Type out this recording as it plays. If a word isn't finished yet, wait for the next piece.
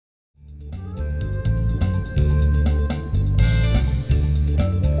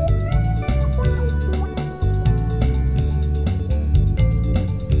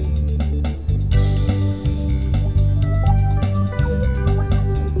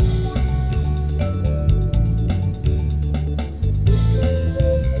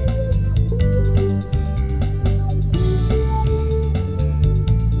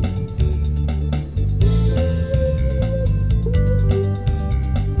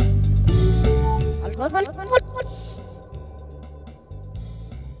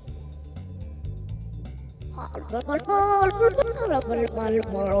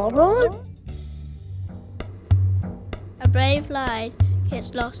A brave lion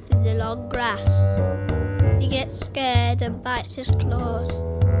gets lost in the long grass. He gets scared and bites his claws.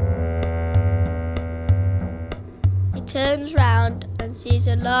 He turns round and sees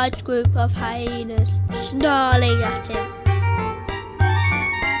a large group of hyenas snarling at him.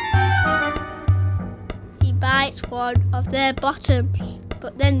 He bites one of their bottoms,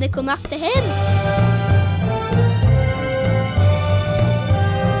 but then they come after him.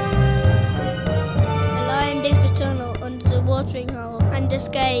 The lion digs a tunnel under the watering hole and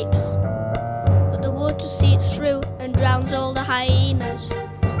escapes. But the water seeps through and drowns all the hyenas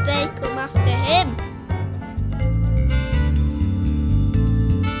as they come after him.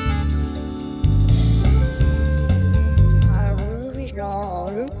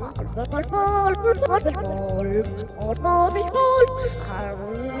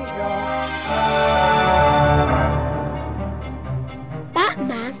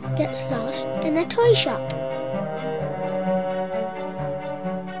 Batman gets lost in a toy shop.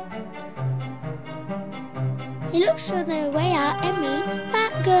 He looks for their way out and meets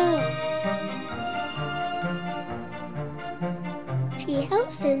Batgirl. She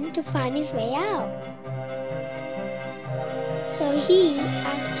helps him to find his way out. So he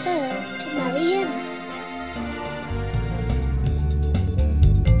asked her to marry him.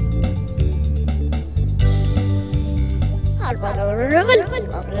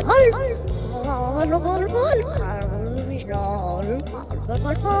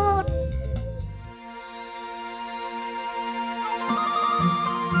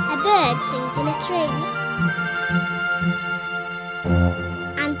 A bird sings in a tree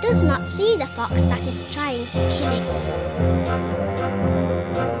and does not see the fox that is trying to kill it.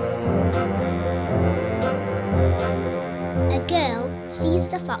 A girl sees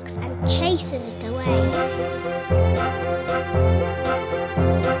the fox and chases it away.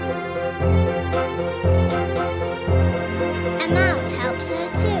 A mouse helps her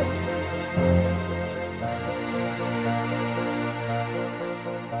too.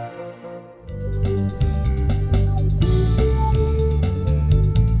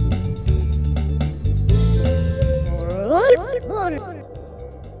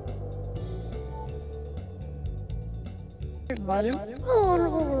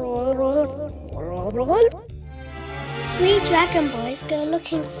 Three dragon boys go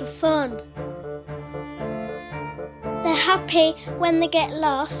looking for fun. They're happy when they get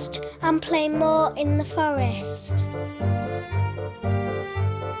lost and play more in the forest.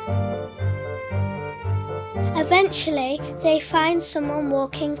 Eventually, they find someone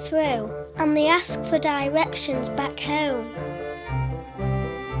walking through and they ask for directions back home.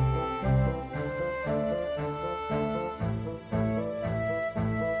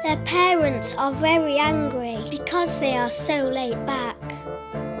 Their parents are very angry because they are so late back.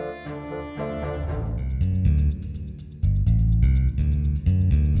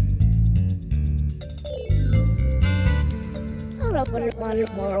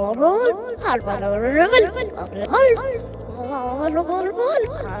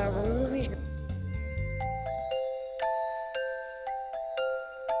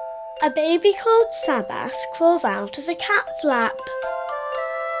 A baby called Sabas crawls out of a cat flap.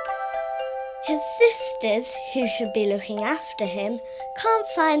 His sisters, who should be looking after him, can't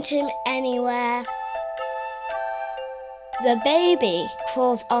find him anywhere. The baby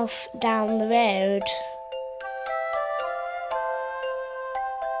crawls off down the road.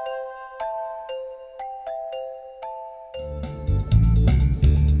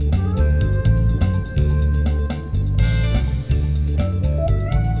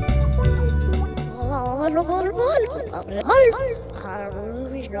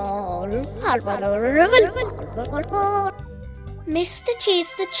 Mr.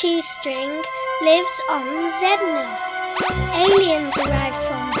 Cheese the Cheese String lives on Zedna. Aliens arrive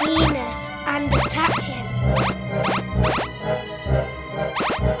from Venus and attack him.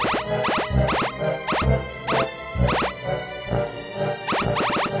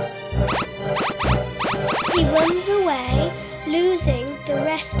 He runs away, losing the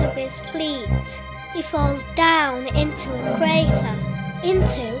rest of his fleet. He falls down into a crater,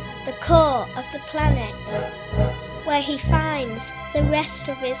 into the core of the planet, where he finds the rest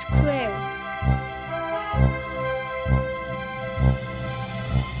of his crew.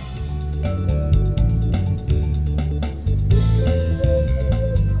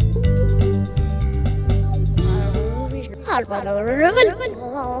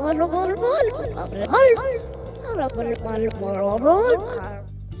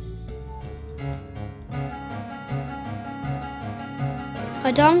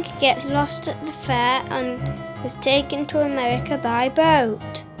 A donkey gets lost at the fair and was taken to America by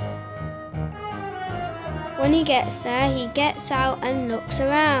boat. When he gets there, he gets out and looks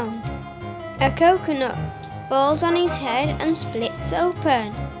around. A coconut falls on his head and splits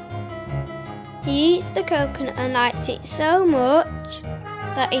open. He eats the coconut and likes it so much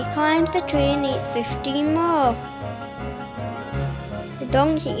that he climbs the tree and eats 15 more. The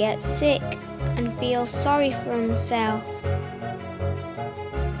donkey gets sick and feels sorry for himself.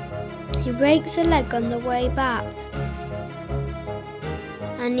 He breaks a leg on the way back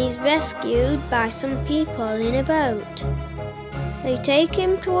and he's rescued by some people in a boat. They take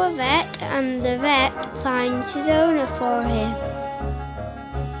him to a vet and the vet finds his owner for him.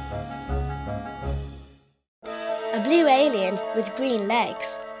 A blue alien with green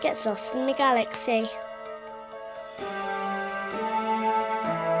legs gets lost in the galaxy.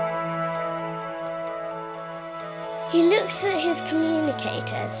 He looks at his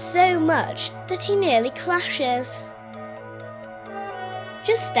communicator so much that he nearly crashes.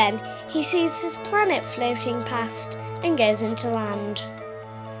 Just then, he sees his planet floating past and goes into land.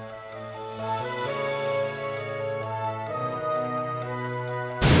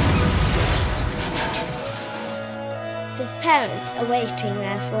 His parents are waiting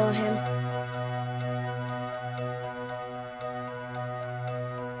there for him.